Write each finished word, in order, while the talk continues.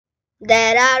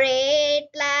There are 8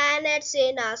 planets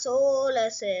in our solar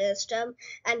system,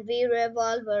 and we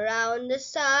revolve around the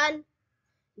sun.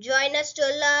 Join us to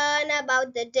learn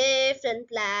about the different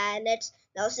planets.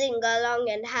 Now sing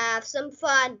along and have some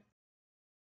fun.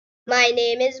 My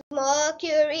name is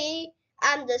Mercury.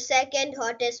 I'm the second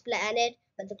hottest planet,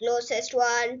 but the closest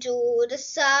one to the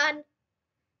sun.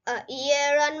 A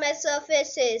year on my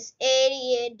surface is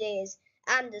 88 days.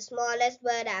 I'm the smallest,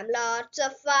 but I'm lots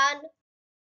of fun.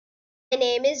 My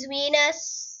name is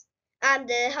Venus. I'm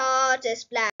the hottest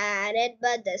planet,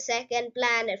 but the second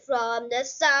planet from the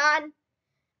sun.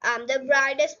 I'm the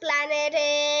brightest planet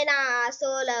in our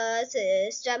solar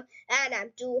system, and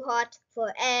I'm too hot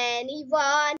for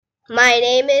anyone. My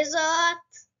name is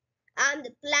Earth. I'm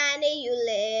the planet you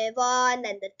live on,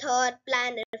 and the third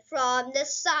planet from the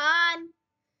sun.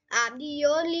 I'm the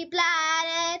only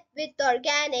planet with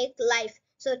organic life,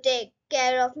 so take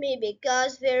care of me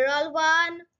because we're all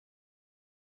one.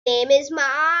 Name is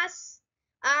Mars.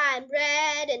 I'm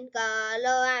red in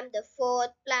color. I'm the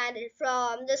fourth planet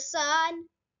from the sun.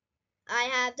 I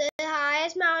have the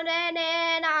highest mountain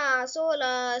in our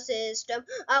solar system,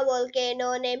 a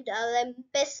volcano named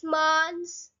Olympus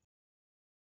Mons.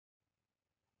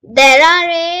 There are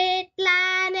 8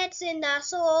 planets in our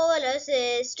solar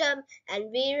system,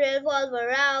 and we revolve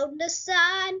around the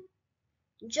sun.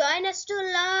 Join us to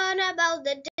learn about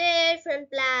the different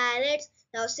planets.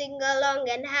 Now sing along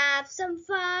and have some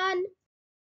fun.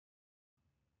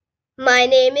 My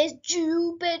name is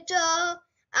Jupiter.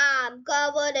 I'm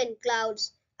covered in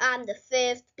clouds. I'm the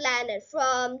fifth planet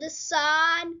from the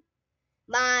sun.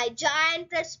 My giant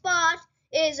red spot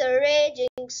is a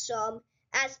raging storm.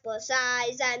 As per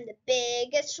size, I'm the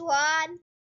biggest one.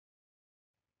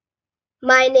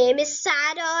 My name is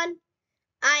Saturn.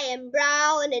 I am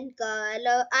brown in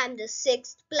color. I'm the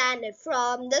sixth planet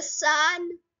from the sun.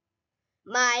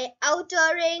 My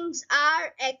outer rings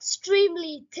are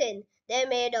extremely thin. They're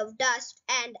made of dust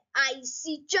and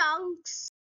icy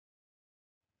chunks.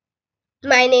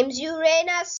 My name's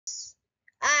Uranus.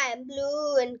 I am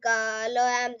blue in color.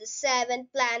 I'm the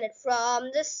seventh planet from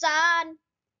the sun.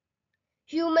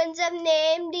 Humans have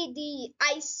named it the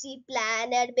icy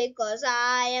planet because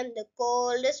I am the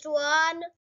coldest one.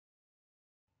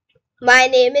 My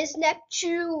name is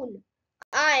Neptune.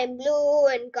 I am blue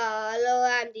in color.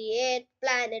 I'm the eighth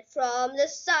planet from the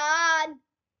sun.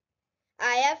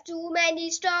 I have too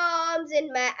many storms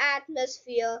in my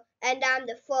atmosphere, and I'm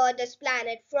the furthest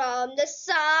planet from the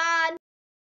sun.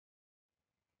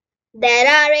 There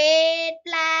are 8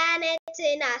 planets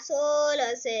in our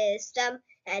solar system,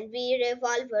 and we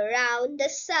revolve around the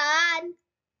sun.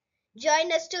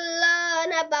 Join us to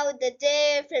learn about the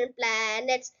different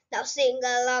planets. Now sing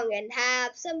along and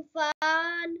have some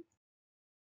fun.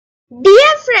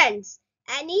 Dear friends,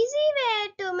 an easy way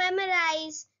to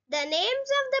memorize the names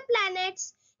of the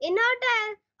planets in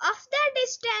order of their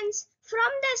distance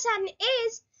from the sun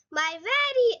is my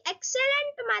very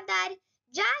excellent mother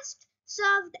just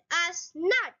served us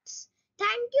nuts.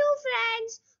 Thank you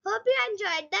friends. Hope you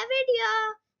enjoyed the video.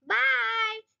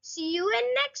 Bye. See you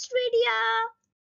in next video.